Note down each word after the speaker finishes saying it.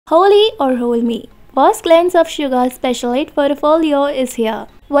Holy or Hold Me? First glance of Suga's special 8 photo-folio is here.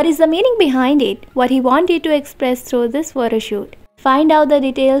 What is the meaning behind it? What he wanted to express through this photo shoot? Find out the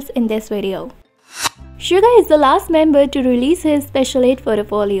details in this video. Suga is the last member to release his special 8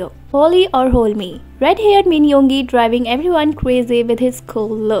 photo-folio. Holy or Hold Me? Red-haired Yoongi driving everyone crazy with his cool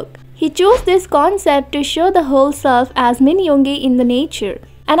look. He chose this concept to show the whole self as Yoongi in the nature.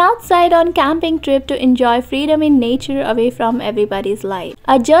 An outside on camping trip to enjoy freedom in nature away from everybody's life.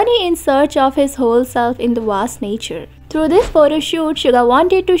 A journey in search of his whole self in the vast nature. Through this photo shoot, Suga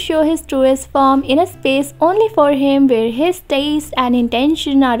wanted to show his truest form in a space only for him where his taste and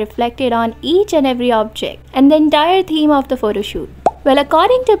intention are reflected on each and every object and the entire theme of the photo shoot. Well,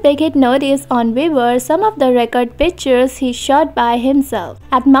 according to Big Hit Notice on Viber, some of the record pictures he shot by himself.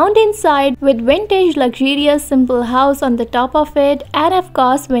 At mountainside with vintage luxurious simple house on the top of it and of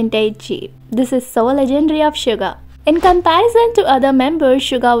course vintage jeep. This is so legendary of Suga. In comparison to other members,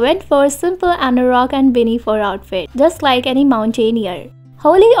 Suga went for simple anorak and beanie for outfit, just like any mountaineer.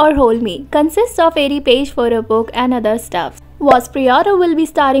 Holy or Hold Me consists of 80-page photo book and other stuff. Was pre-order will be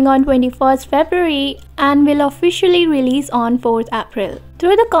starting on 21st February and will officially release on 4th April.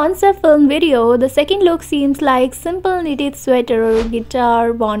 Through the concept film video, the second look seems like simple knitted sweater,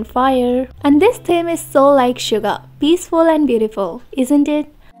 guitar, bonfire. And this theme is so like Suga, peaceful and beautiful, isn't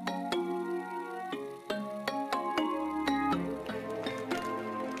it?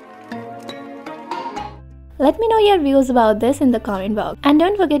 Let me know your views about this in the comment box. And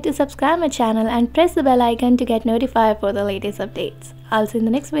don't forget to subscribe my channel and press the bell icon to get notified for the latest updates. I'll see you in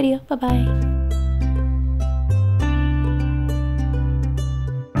the next video. Bye bye.